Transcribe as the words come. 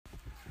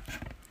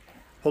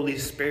Holy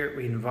Spirit,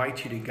 we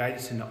invite you to guide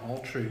us into all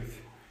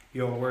truth.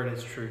 Your word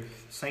is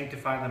truth.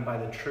 Sanctify them by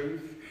the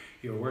truth.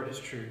 Your word is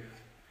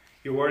truth.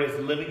 Your word is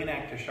living and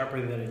active,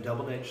 sharper than a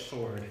double-edged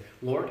sword.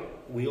 Lord,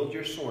 wield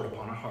your sword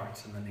upon our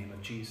hearts in the name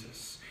of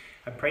Jesus.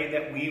 I pray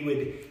that we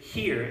would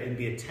hear and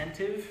be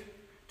attentive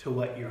to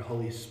what your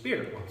Holy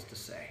Spirit wants to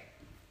say.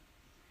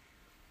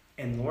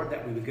 And Lord,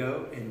 that we would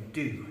go and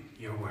do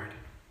your word.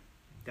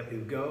 That we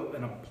would go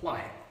and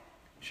apply it.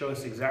 Show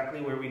us exactly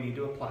where we need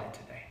to apply it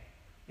today.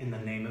 In the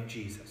name of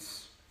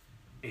Jesus.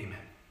 Amen.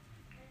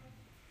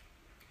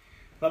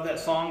 Love that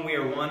song, We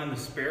Are One in the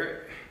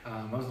Spirit.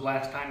 When was the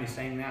last time you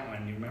sang that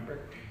one? You remember?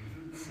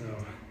 So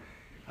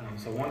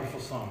it's a wonderful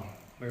song.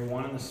 We are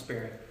one in the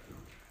Spirit.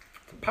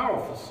 It's a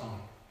powerful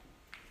song.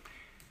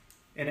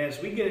 And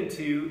as we get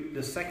into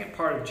the second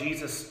part of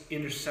Jesus'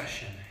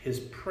 intercession, his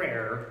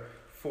prayer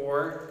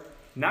for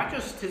not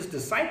just his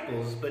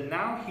disciples, but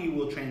now he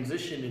will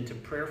transition into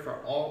prayer for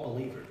all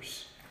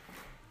believers.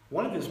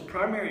 One of his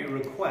primary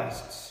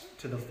requests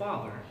to the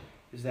Father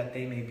is that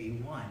they may be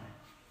one.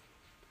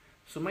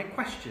 So my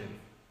question,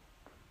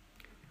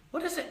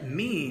 what does it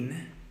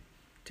mean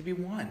to be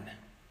one?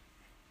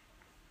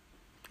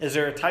 Is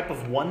there a type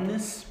of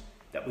oneness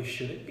that we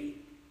shouldn't be?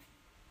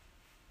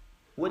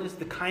 What is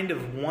the kind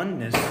of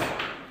oneness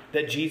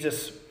that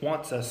Jesus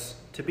wants us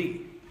to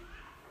be?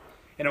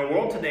 In our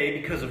world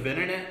today, because of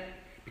internet,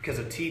 because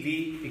of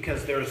TV,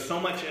 because there is so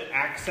much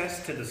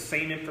access to the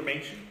same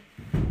information,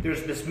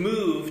 there's this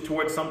move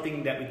towards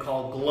something that we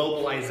call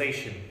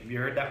globalization. Have you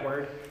heard that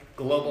word?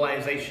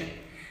 Globalization.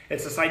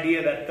 It's this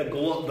idea that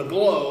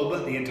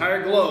the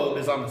entire globe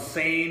is on the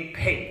same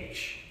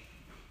page.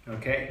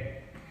 Okay?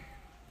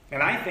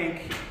 And I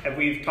think, as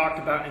we've talked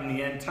about in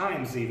the end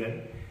times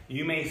even,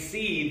 you may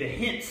see the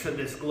hints of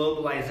this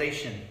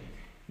globalization,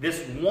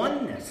 this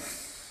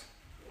oneness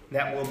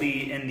that will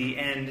be in the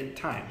end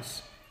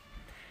times.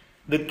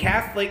 The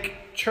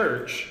Catholic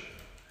Church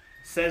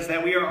says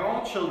that we are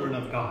all children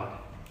of God.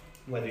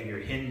 Whether you're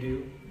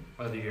Hindu,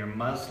 whether you're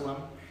Muslim,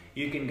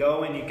 you can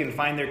go and you can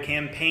find their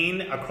campaign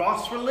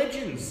across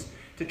religions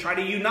to try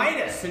to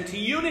unite us into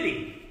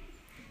unity.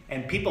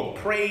 And people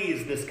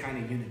praise this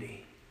kind of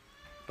unity.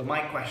 But my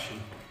question,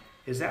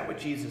 is that what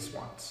Jesus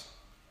wants?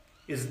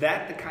 Is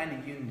that the kind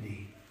of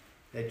unity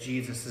that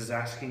Jesus is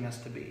asking us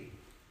to be?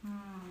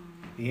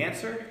 The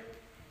answer?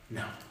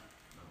 No.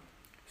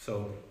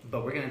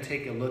 But we're going to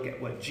take a look at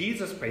what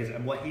Jesus prays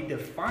and what he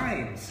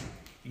defines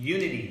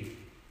unity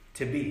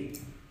to be.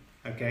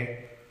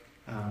 Okay?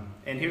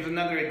 And here's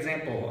another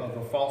example of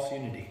a false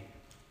unity.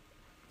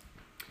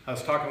 I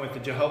was talking with the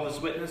Jehovah's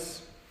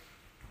Witness.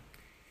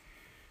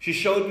 She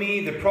showed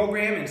me the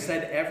program and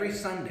said every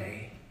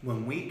Sunday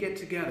when we get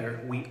together,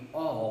 we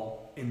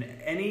all, in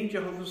any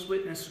Jehovah's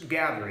Witness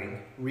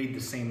gathering, read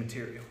the same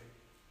material.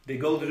 They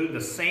go through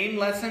the same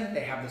lesson,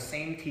 they have the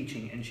same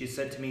teaching. And she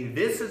said to me,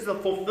 this is the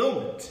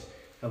fulfillment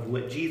of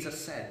what Jesus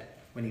said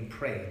when he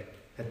prayed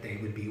that they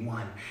would be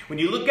one. When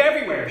you look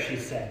everywhere, she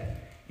said,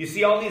 you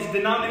see all these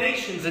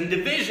denominations and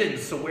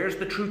divisions. So where's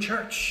the true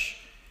church?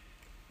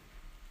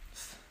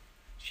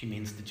 She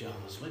means the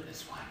Jehovah's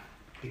Witness one.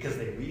 Because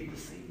they read the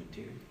same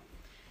material.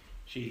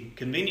 She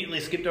conveniently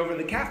skipped over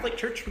the Catholic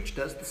Church, which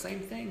does the same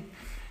thing.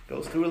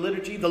 Goes through a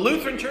liturgy. The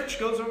Lutheran Church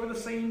goes over the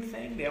same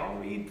thing. They all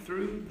read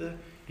through the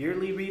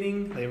yearly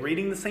reading. They're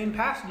reading the same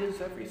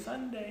passages every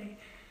Sunday.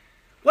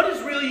 What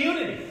is real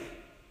unity?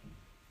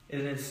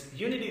 Is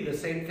unity the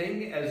same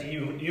thing as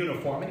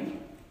uniformity?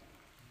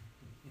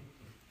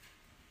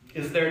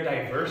 Is there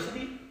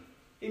diversity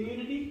in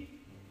unity?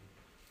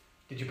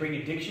 Did you bring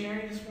your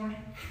dictionary this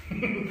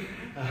morning?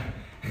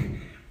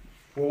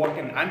 We're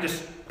walking. I'm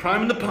just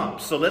priming the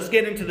pump. So let's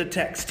get into the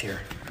text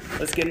here.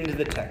 Let's get into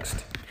the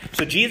text.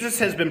 So Jesus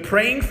has been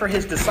praying for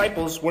his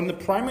disciples. One of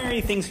the primary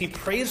things he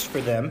prays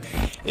for them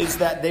is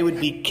that they would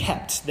be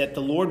kept, that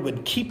the Lord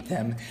would keep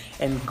them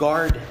and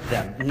guard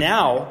them.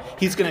 Now,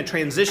 he's going to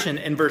transition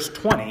in verse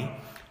 20.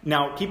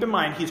 Now, keep in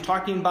mind, he's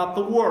talking about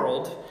the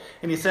world.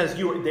 And he says,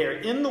 they're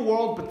in the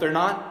world, but they're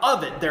not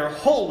of it. They're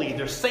holy,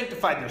 they're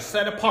sanctified, they're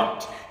set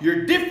apart.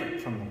 You're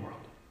different from the world.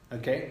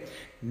 Okay?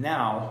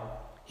 Now,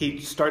 he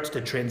starts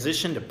to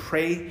transition to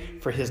pray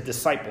for his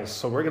disciples.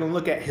 So we're going to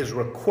look at his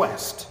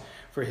request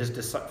for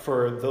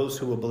those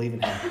who will believe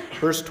in him.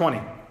 Verse 20.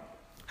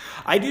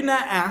 I do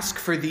not ask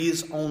for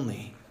these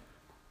only,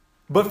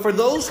 but for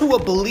those who will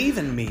believe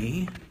in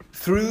me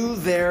through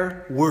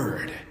their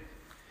word,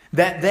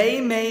 that they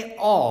may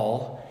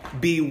all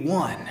be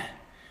one,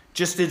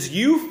 just as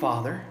you,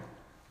 Father,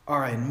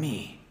 are in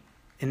me,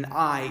 and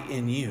I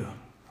in you,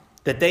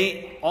 that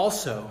they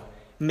also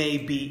may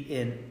be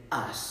in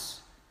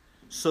us,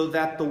 so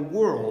that the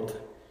world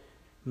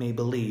may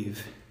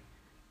believe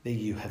that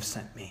you have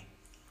sent me.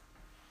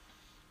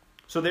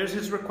 So there's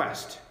his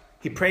request.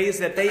 He prays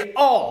that they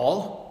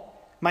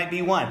all might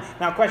be one.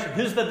 Now question,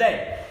 who's the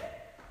they?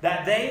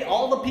 That they,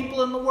 all the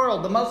people in the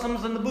world, the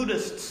Muslims and the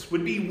Buddhists,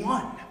 would be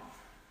one.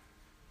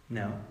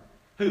 No.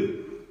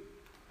 Who?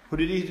 Who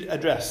did he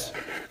address?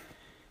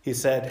 He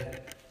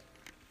said,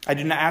 I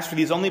do not ask for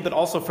these only, but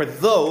also for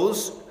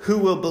those who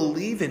will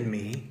believe in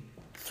me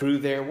through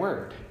their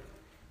word.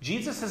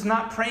 Jesus is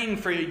not praying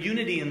for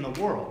unity in the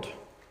world.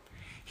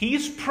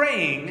 He's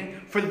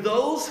praying for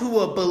those who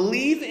will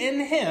believe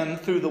in him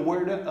through the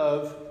word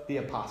of the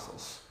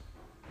apostles.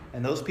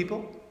 And those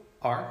people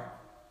are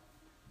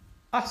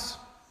us.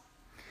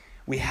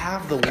 We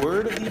have the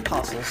word of the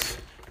apostles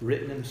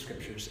written in the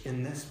scriptures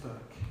in this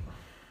book.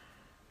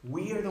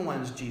 We are the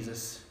ones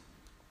Jesus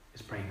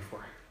is praying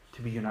for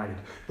to be united.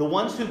 The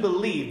ones who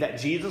believe that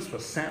Jesus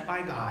was sent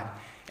by God,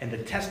 and the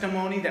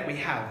testimony that we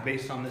have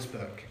based on this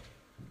book.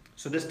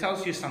 So this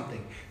tells you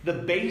something. The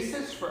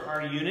basis for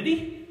our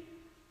unity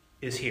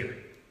is here.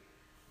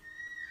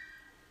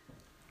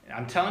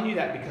 I'm telling you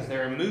that because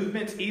there are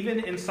movements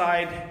even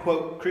inside,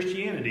 quote,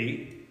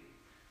 Christianity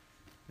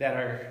that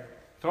are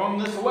throwing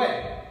this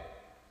away.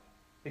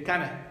 They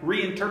kind of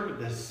reinterpret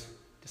this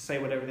to say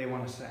whatever they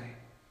want to say.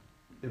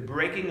 They're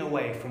breaking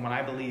away from what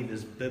I believe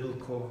is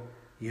biblical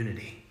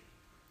unity.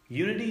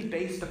 Unity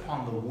based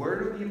upon the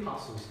word of the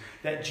apostles,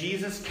 that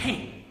Jesus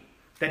came,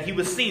 that he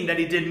was seen, that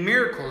he did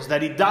miracles,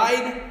 that he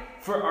died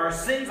for our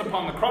sins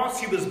upon the cross,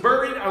 he was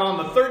buried, and on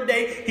the third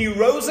day he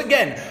rose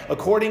again,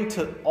 according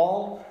to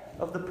all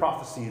of the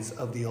prophecies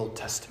of the Old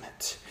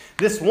Testament.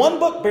 This one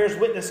book bears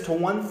witness to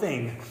one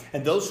thing,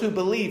 and those who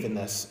believe in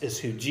this is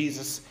who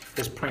Jesus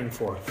is praying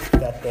for,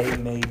 that they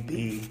may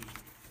be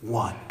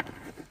one.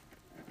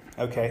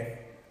 Okay?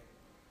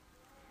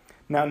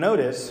 Now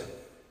notice,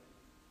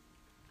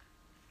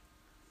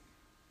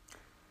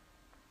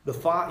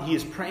 he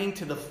is praying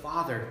to the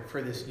Father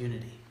for this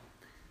unity.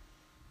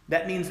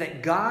 That means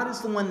that God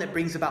is the one that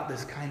brings about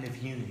this kind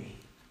of unity.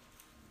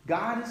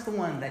 God is the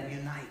one that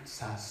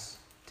unites us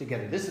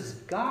together. This is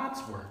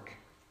God's work.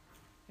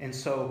 And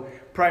so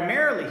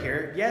primarily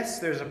here, yes,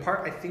 there's a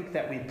part I think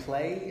that we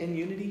play in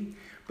unity,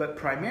 but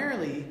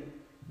primarily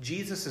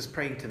Jesus is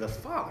praying to the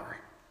Father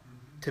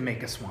to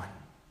make us one.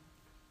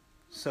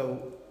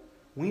 So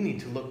we need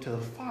to look to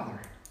the Father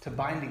to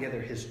bind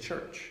together his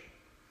church.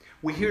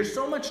 We hear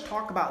so much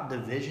talk about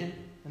division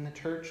in the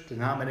church,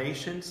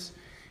 denominations,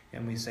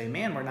 and we say,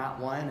 man, we're not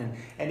one.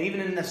 And even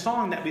in the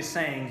song that we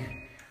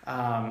sang,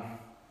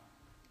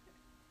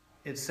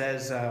 it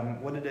says,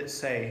 what did it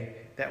say?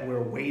 That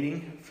we're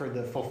waiting for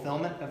the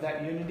fulfillment of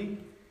that unity.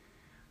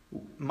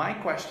 My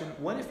question,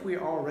 what if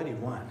we're already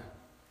one?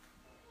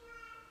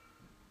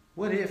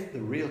 What if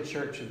the real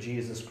church of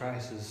Jesus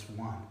Christ is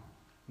one,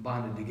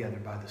 bonded together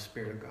by the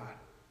Spirit of God?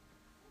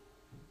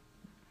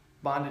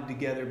 Bonded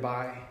together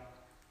by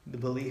the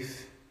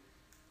belief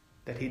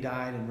that he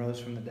died and rose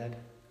from the dead.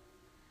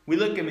 We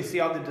look and we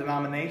see all the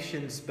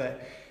denominations,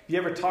 but if you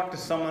ever talk to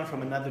someone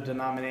from another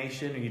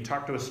denomination, or you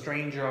talk to a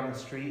stranger on the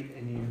street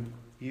and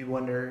you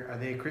wonder, are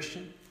they a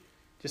Christian?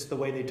 Just the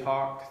way they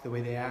talk, the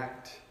way they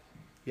act.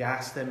 You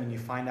ask them and you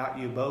find out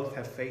you both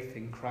have faith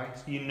in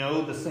Christ. You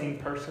know the same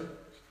person.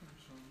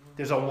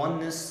 There's a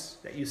oneness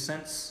that you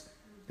sense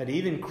that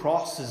even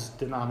crosses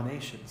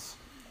denominations,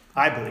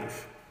 I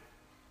believe.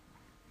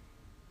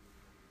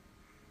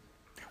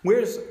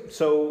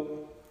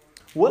 So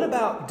what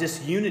about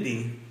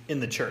disunity in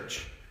the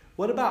church?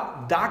 What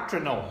about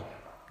doctrinal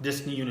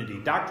disunity?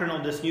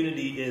 Doctrinal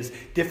disunity is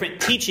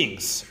different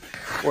teachings,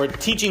 or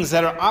teachings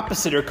that are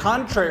opposite or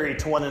contrary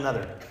to one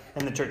another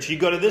in the church. You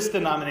go to this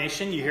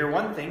denomination, you hear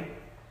one thing.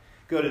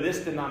 Go to this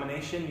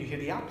denomination, you hear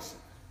the opposite.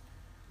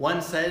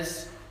 One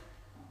says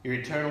you're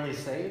eternally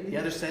saved. The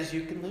other says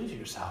you can lose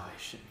your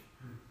salvation.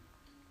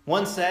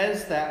 One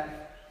says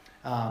that,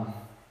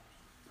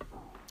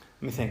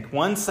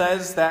 One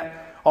says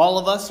that all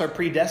of us are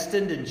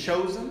predestined and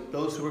chosen,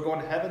 those who are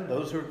going to heaven,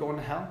 those who are going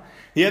to hell.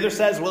 The other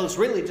says, well, it's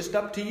really just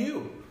up to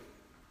you.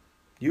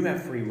 You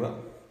have free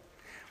will.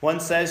 One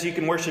says you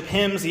can worship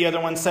hymns. The other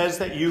one says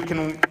that you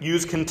can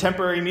use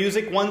contemporary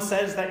music. One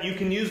says that you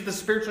can use the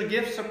spiritual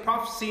gifts of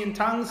prophecy and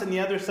tongues. And the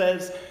other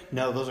says,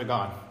 no, those are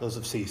gone. Those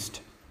have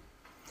ceased.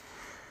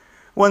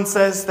 One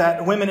says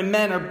that women and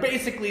men are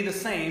basically the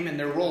same and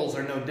their roles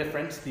are no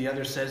different. The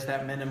other says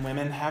that men and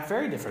women have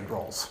very different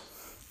roles.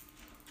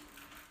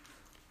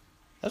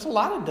 There's a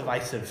lot of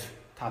divisive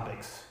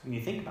topics when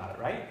you think about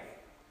it, right?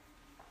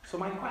 So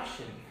my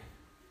question,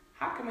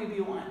 how can we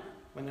be one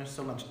when there's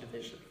so much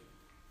division?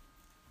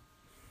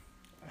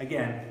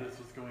 Again, this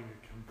is going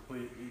a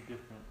completely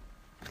different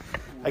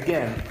way.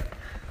 Again,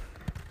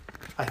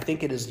 I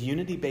think it is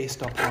unity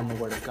based upon the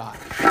Word of God.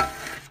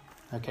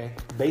 Okay?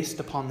 Based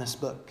upon this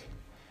book.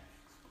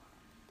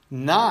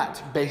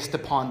 Not based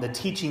upon the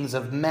teachings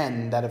of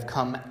men that have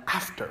come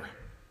after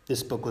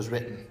this book was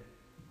written.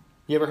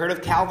 You ever heard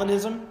of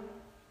Calvinism?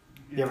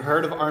 You ever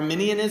heard of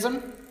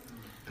Arminianism?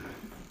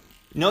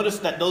 Notice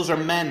that those are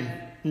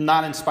men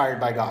not inspired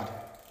by God.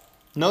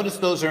 Notice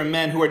those are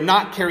men who are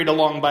not carried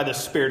along by the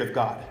Spirit of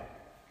God.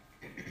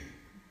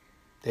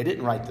 They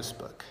didn't write this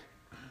book.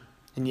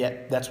 And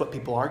yet, that's what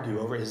people argue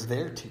over, is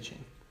their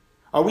teaching.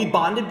 Are we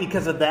bonded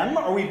because of them,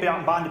 or are we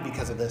bonded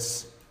because of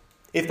this?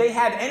 If they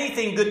had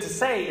anything good to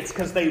say, it's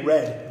because they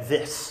read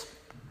this.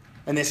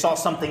 And they saw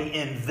something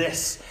in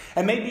this.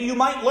 And maybe you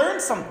might learn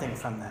something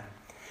from them.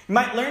 You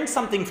might learn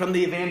something from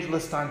the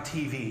evangelist on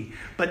TV,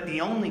 but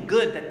the only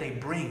good that they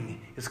bring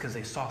is because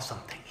they saw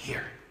something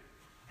here.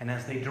 And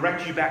as they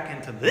direct you back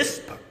into this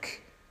book,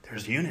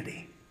 there's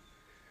unity.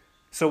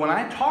 So when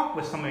I talk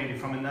with somebody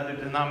from another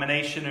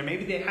denomination, or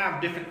maybe they have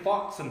different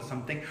thoughts on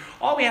something,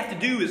 all we have to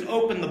do is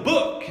open the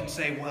book and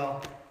say,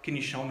 well, can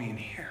you show me in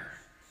here?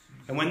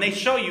 And when they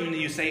show you and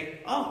you say,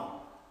 oh,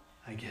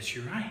 I guess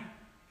you're right.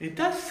 It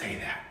does say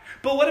that.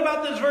 But what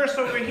about this verse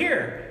over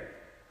here?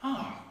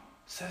 Oh,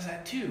 it says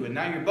that too. And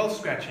now you're both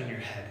scratching your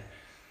head.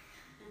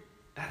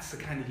 That's the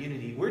kind of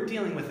unity. We're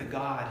dealing with a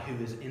God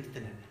who is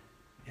infinite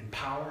in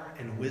power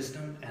and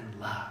wisdom and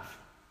love.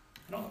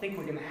 I don't think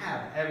we're going to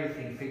have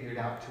everything figured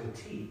out to a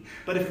T.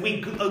 But if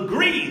we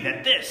agree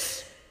that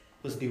this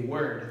was the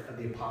word of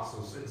the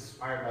apostles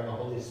inspired by the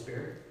Holy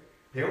Spirit,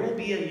 there will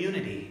be a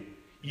unity.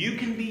 You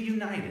can be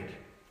united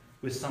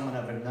with someone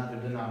of another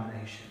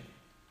denomination.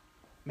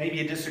 Maybe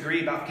you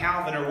disagree about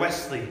Calvin or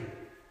Wesley,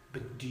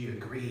 but do you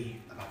agree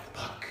about the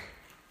book?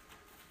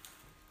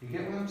 You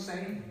get what I'm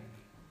saying?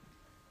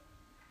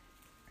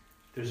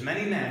 There's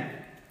many men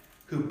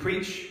who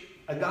preach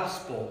a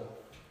gospel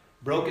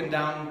broken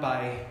down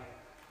by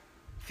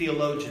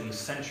theologians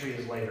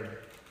centuries later.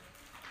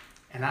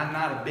 And I'm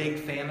not a big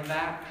fan of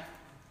that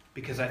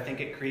because I think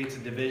it creates a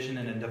division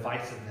and a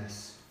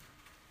divisiveness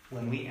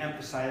when we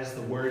emphasize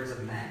the words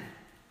of men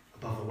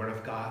above the word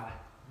of God.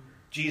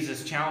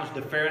 Jesus challenged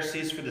the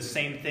Pharisees for the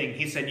same thing.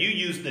 He said, you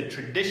use the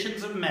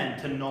traditions of men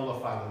to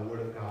nullify the word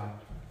of God.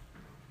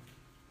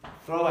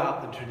 Throw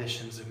out the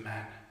traditions of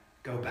men.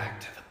 Go back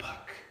to the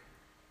book.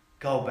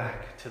 Go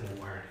back to the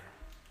word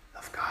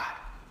of God.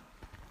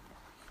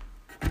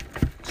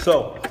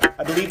 So,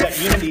 I believe that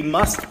unity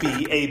must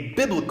be a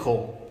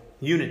biblical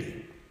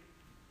unity.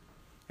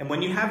 And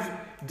when you have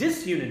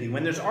disunity,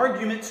 when there's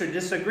arguments or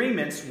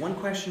disagreements, one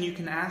question you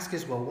can ask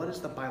is, well, what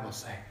does the Bible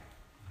say?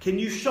 Can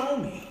you show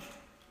me?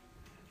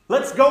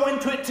 Let's go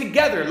into it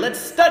together. Let's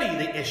study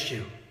the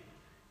issue.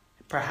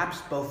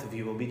 Perhaps both of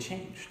you will be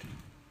changed.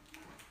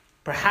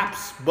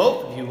 Perhaps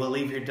both of you will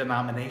leave your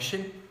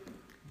denomination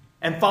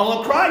and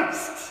follow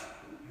Christ.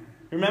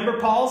 Remember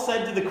Paul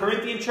said to the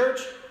Corinthian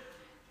church,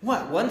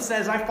 what? One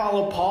says, I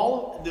follow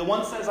Paul. The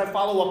one says, I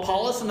follow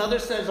Apollos. Another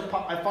says,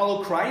 I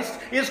follow Christ.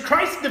 Is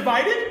Christ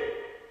divided?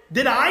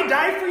 Did I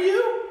die for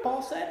you?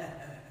 Paul said.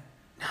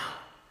 No.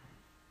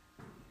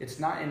 It's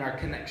not in our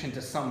connection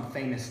to some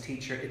famous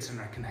teacher. It's in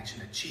our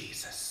connection to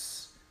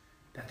Jesus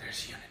that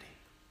there's unity.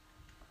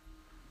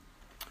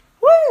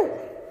 Woo!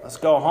 Let's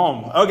go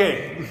home.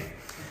 Okay.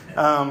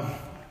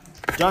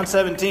 John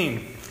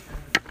 17.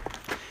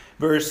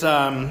 Verse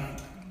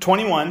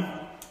 21.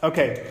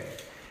 Okay.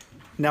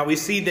 Now we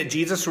see that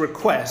Jesus'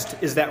 request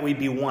is that we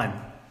be one.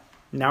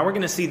 Now we're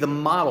going to see the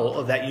model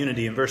of that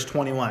unity in verse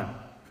 21.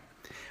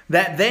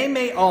 That they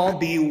may all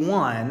be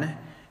one,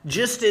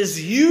 just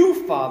as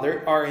you,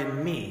 Father, are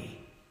in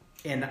me,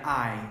 and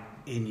I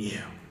in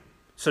you.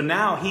 So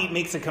now he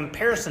makes a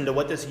comparison to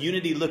what this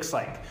unity looks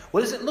like.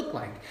 What does it look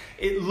like?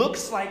 It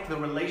looks like the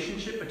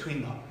relationship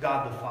between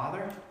God the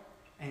Father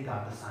and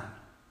God the Son.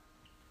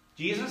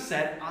 Jesus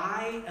said,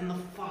 I and the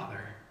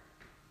Father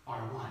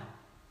are one.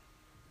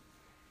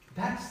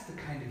 That's the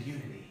kind of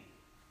unity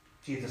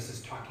Jesus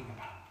is talking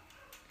about.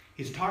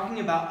 He's talking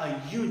about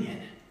a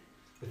union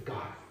with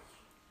God.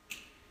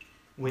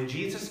 When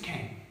Jesus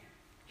came,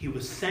 he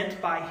was sent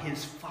by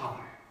his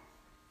Father.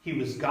 He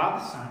was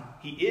God the Son.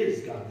 He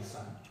is God the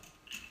Son.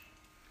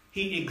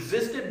 He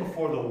existed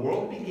before the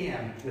world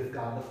began with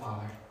God the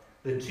Father.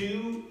 The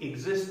two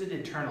existed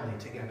eternally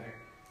together,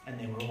 and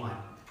they were one.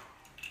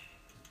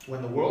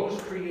 When the world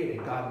was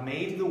created, God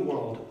made the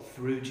world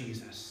through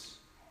Jesus.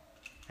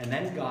 And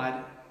then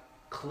God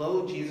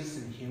clothed Jesus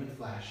in human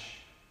flesh.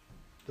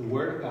 The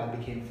Word of God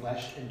became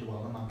flesh and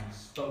dwelt among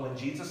us. But when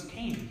Jesus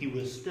came, he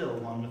was still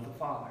one with the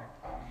Father.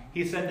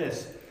 He said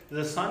this,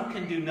 the Son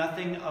can do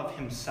nothing of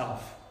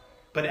himself,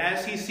 but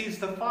as he sees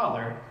the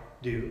Father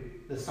do,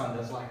 the Son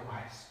does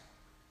likewise.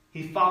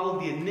 He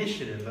followed the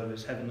initiative of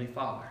his heavenly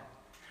Father.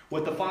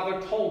 What the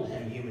Father told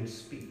him, he would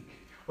speak.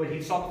 What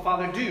he saw the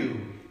Father do,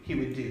 he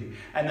would do.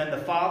 And then the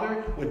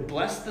Father would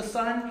bless the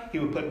Son. He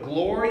would put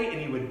glory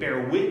and he would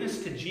bear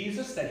witness to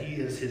Jesus that he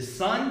is his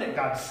Son, that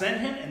God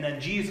sent him. And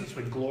then Jesus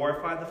would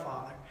glorify the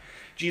Father.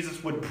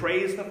 Jesus would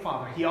praise the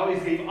Father. He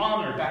always gave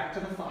honor back to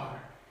the Father.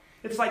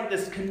 It's like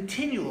this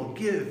continual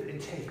give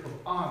and take of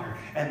honor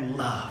and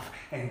love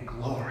and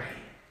glory.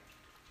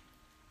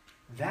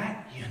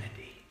 That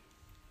unity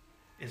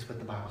is what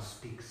the Bible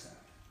speaks of.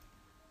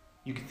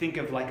 You can think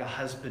of like a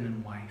husband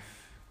and wife.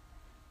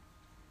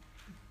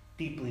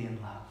 Deeply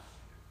in love.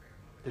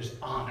 There's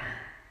honor.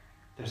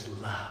 There's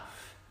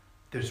love.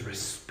 There's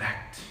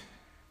respect.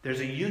 There's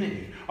a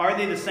unity. Are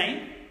they the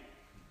same?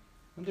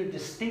 Well, they're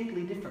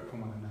distinctly different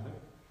from one another.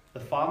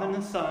 The Father and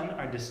the Son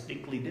are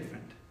distinctly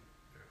different.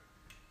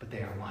 But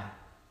they are one.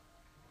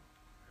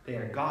 They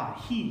are God.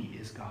 He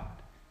is God.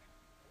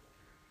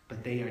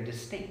 But they are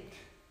distinct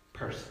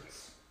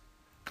persons.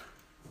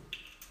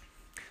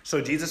 So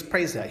Jesus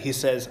prays that. He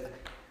says,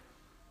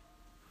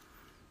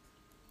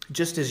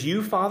 just as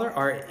you, Father,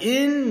 are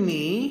in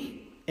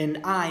me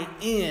and I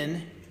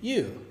in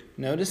you.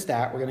 Notice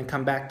that. We're going to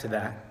come back to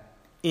that.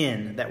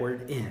 In, that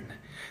word in.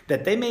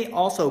 That they may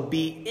also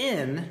be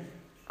in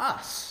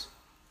us.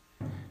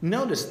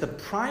 Notice the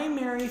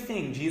primary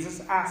thing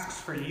Jesus asks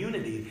for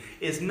unity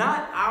is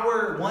not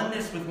our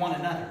oneness with one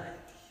another.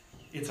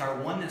 It's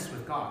our oneness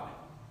with God.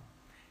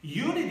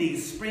 Unity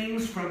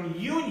springs from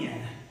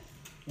union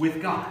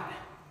with God.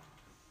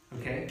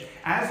 Okay?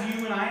 As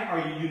you and I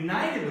are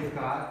united with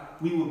God,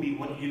 we will be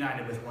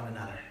united with one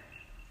another.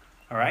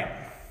 All right?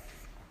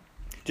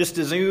 Just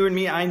as you and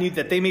me, I knew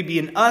that they may be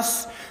in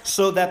us,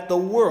 so that the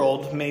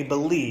world may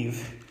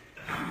believe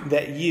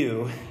that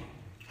you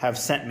have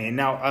sent me.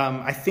 Now,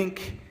 I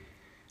think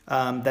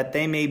that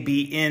they may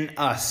be in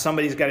us.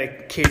 Somebody's got a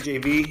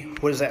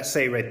KJV. What does that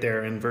say right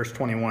there in verse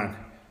 21?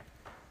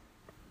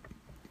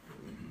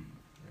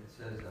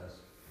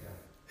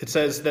 It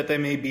says that they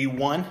may be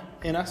one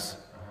in us.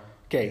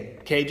 Okay,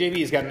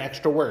 KJV's got an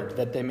extra word,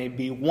 that they may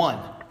be one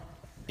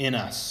in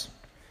us.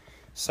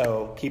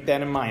 So keep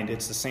that in mind.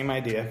 It's the same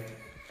idea,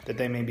 that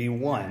they may be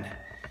one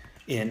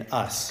in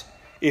us.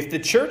 If the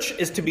church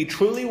is to be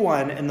truly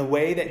one in the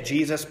way that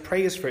Jesus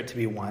prays for it to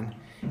be one,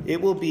 it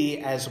will be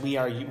as we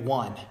are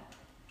one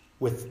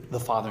with the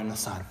Father and the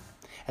Son.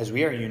 As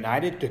we are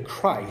united to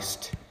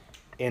Christ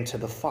and to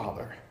the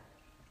Father.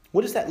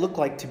 What does that look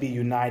like to be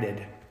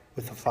united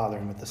with the Father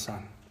and with the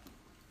Son?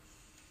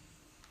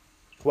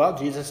 Well,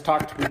 we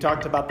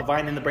talked about the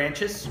vine and the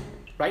branches,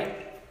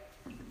 right?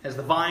 As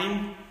the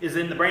vine is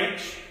in the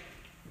branch,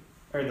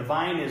 or the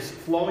vine is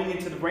flowing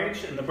into the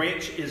branch, and the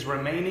branch is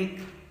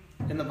remaining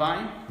in the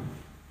vine,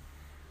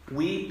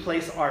 we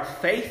place our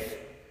faith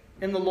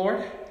in the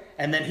Lord,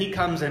 and then He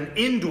comes and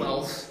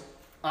indwells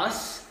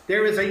us.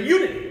 There is a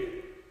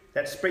unity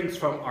that springs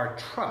from our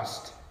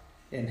trust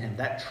in Him.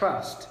 That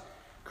trust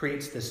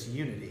creates this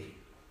unity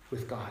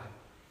with God.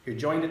 You're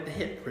joined at the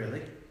hip,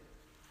 really.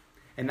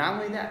 And not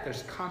only that,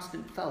 there's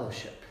constant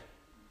fellowship.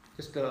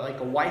 Just like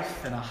a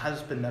wife and a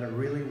husband that are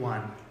really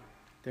one.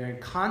 They're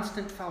in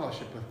constant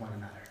fellowship with one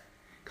another.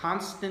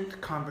 Constant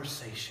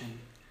conversation.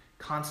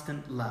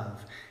 Constant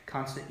love.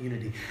 Constant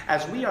unity.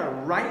 As we are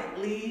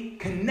rightly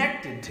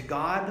connected to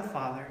God the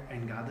Father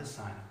and God the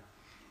Son,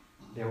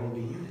 there will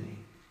be unity.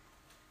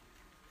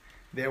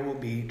 There will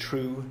be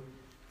true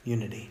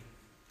unity.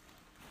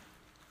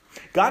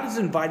 God is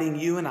inviting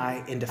you and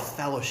I into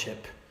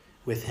fellowship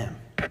with Him.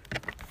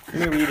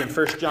 Let me read in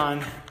 1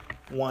 John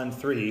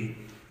 1:3,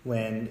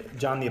 when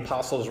John the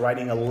Apostle is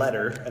writing a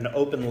letter, an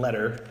open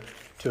letter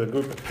to a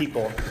group of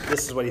people.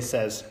 This is what he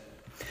says.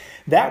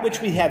 That which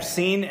we have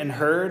seen and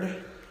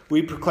heard,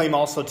 we proclaim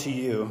also to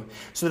you,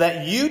 so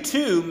that you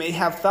too may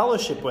have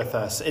fellowship with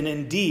us. And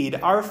indeed,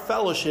 our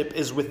fellowship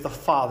is with the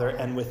Father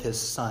and with His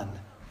Son,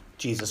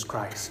 Jesus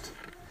Christ.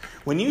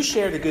 When you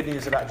share the good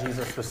news about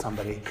Jesus with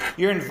somebody,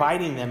 you're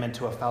inviting them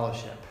into a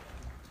fellowship.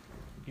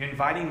 You're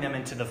inviting them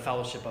into the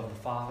fellowship of the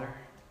Father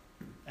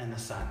and the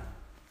Son.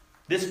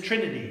 This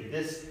Trinity,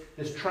 this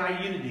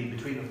triunity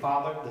between the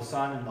Father, the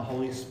Son, and the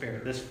Holy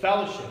Spirit, this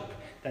fellowship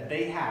that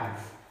they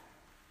have,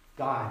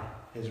 God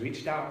has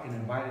reached out and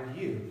invited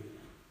you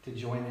to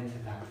join into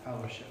that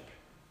fellowship.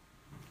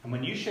 And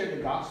when you share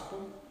the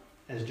gospel,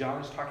 as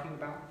John is talking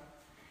about,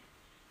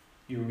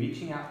 you're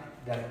reaching out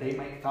that they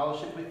might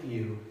fellowship with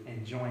you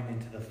and join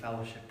into the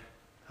fellowship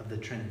of the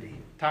Trinity.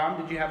 Tom,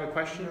 did you have a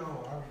question?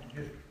 No, I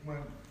just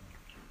went,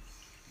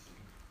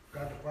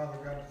 God the Father,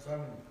 God the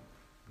Son.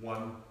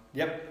 One.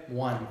 Yep,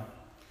 one.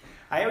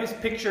 I always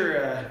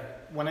picture,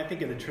 when I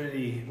think of the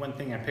Trinity, one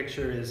thing I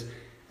picture is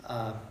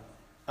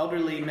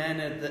elderly men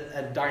at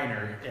a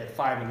diner at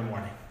 5 in the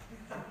morning.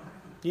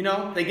 You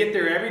know, they get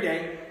there every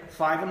day,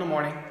 5 in the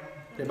morning.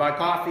 They buy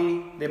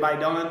coffee, they buy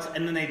donuts,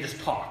 and then they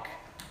just talk.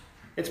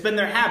 It's been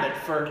their habit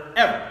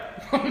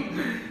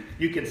forever,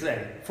 you could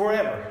say,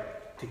 forever,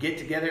 to get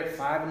together at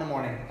 5 in the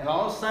morning. And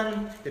all of a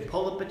sudden, they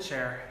pull up a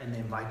chair and they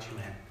invite you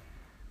in,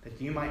 that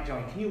you might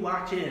join. Can you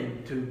watch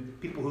in to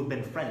people who've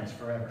been friends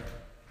forever?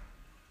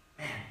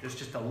 Man, there's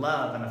just a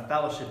love and a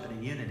fellowship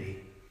and a unity.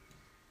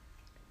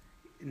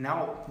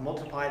 Now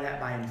multiply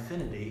that by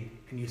infinity,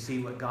 and you see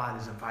what God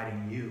is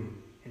inviting you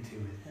into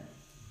with Him,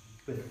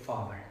 with the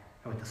Father,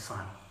 and with the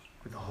Son,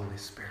 with the Holy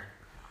Spirit.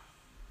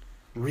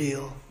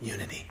 Real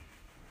unity.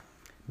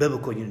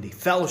 Biblical unity.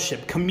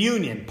 Fellowship,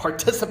 communion,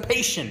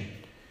 participation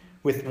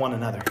with one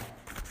another.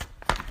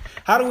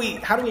 How do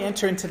we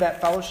enter into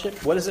that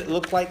fellowship? What does it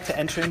look like to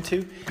enter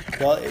into?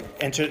 Well,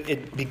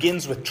 it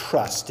begins with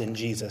trust in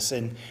Jesus.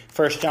 In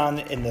 1 John,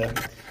 in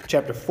the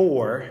chapter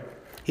 4,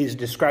 he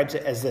describes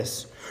it as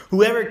this.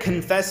 Whoever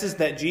confesses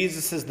that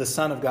Jesus is the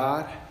Son of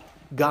God,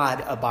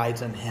 God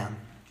abides in him,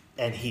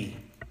 and he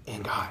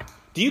in God.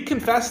 Do you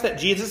confess that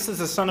Jesus is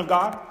the Son of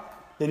God?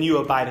 Then you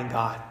abide in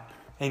God,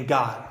 and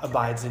God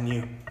abides in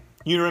you.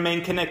 You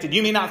remain connected.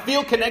 You may not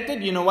feel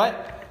connected. You know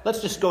what?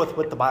 Let's just go with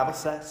what the Bible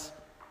says.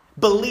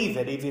 Believe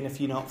it, even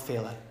if you don't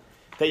feel it.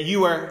 That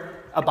you are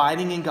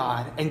abiding in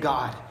God, and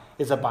God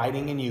is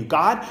abiding in you.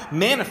 God,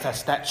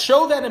 manifest that.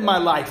 Show that in my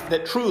life,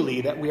 that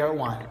truly that we are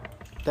one.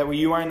 that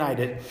you are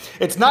united.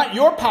 It's not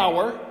your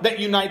power that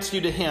unites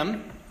you to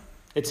Him.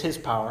 It's His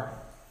power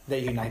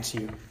that unites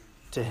you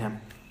to Him.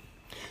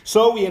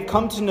 So we have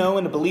come to know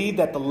and to believe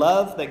that the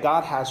love that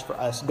God has for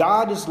us.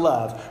 God is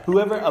love.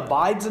 Whoever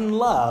abides in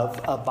love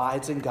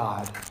abides in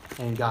God,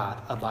 and God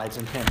abides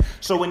in him.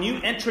 So when you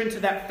enter into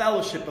that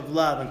fellowship of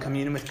love and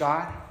communion with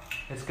God,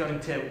 it's going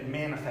to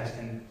manifest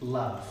in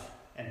love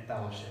and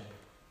fellowship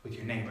with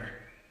your neighbor,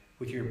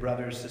 with your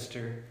brother or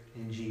sister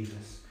in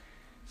Jesus.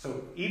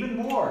 So even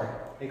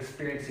more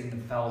experiencing the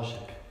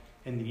fellowship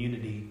and the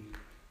unity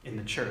in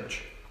the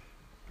church.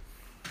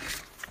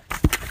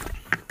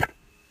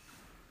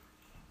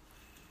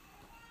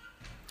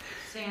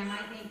 Sam,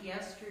 I think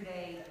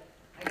yesterday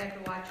I got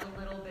to watch a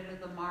little bit of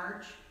the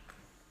march.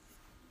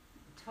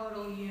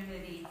 Total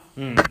unity.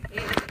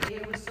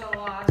 It was so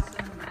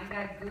awesome. I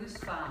got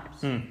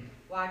goosebumps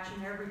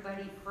watching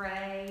everybody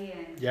pray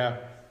and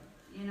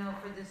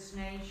for this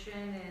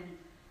nation,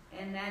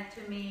 and that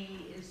to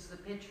me is the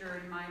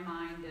picture in my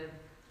mind of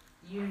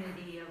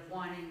unity, of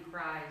one in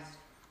Christ.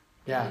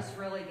 Yeah. It just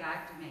really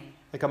got to me.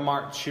 Like a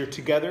march, you're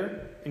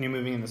together and you're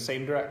moving in the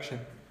same direction,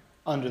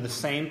 under the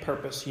same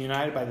purpose,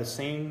 united by the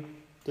same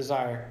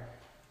desire.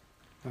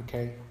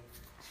 Okay.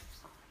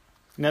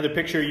 Another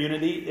picture of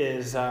unity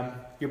is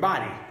your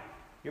body.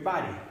 Your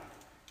body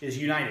is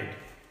united.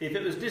 If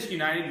it was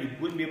disunited, you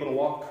wouldn't be able to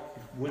walk,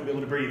 you wouldn't be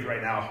able to breathe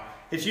right now.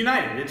 It's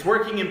united. It's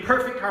working in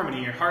perfect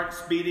harmony. Your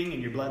heart's beating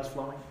and your blood's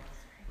flowing.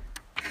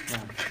 Yeah.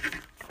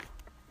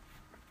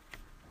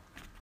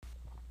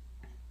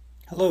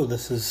 Hello,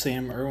 this is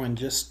Sam Irwin.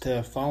 Just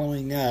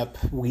following up,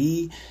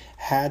 we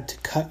had to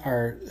cut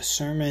our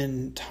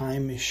sermon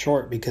time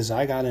short because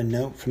I got a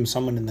note from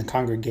someone in the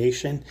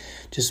congregation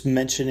just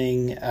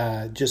mentioning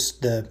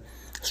just the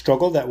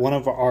struggle that one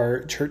of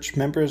our church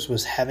members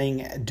was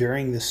having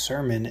during the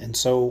sermon. And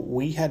so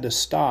we had to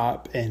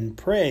stop and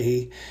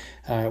pray.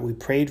 We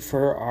prayed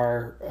for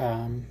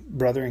our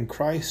brother in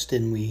Christ,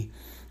 and we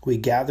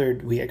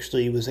gathered. We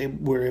actually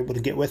were able to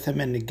get with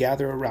him and to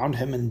gather around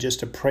him and just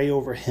to pray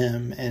over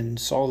him, and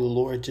saw the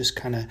Lord just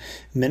kind of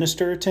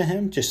minister to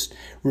him, just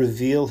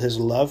reveal his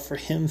love for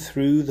him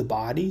through the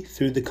body,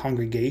 through the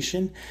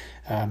congregation.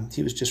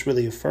 He was just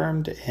really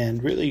affirmed,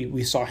 and really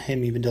we saw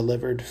him even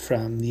delivered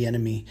from the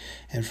enemy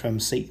and from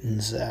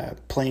Satan's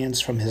plans,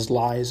 from his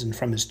lies and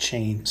from his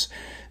chains.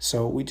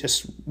 So we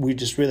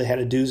just really had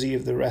a doozy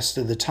of the rest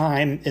of the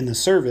time in the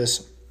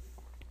service.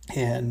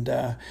 And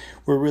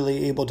we're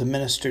really able to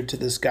minister to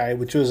this guy,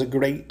 which was a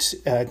great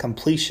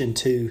completion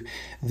to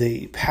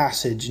the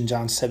passage in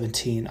John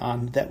 17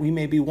 on that we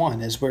may be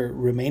one as we're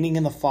remaining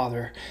in the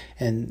Father,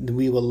 and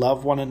we will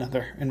love one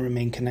another and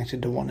remain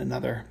connected to one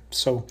another.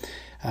 So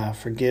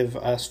forgive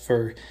us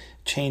for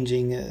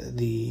changing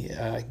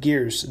the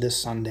gears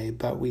this Sunday,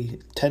 but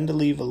we tend to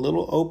leave a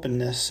little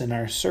openness in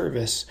our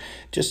service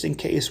just in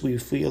case we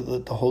feel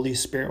that the Holy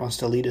Spirit wants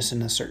to lead us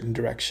in a certain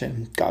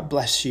direction. God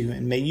bless you,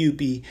 and may you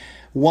be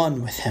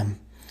one with Him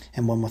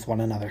and one with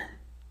one another.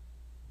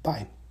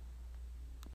 Bye.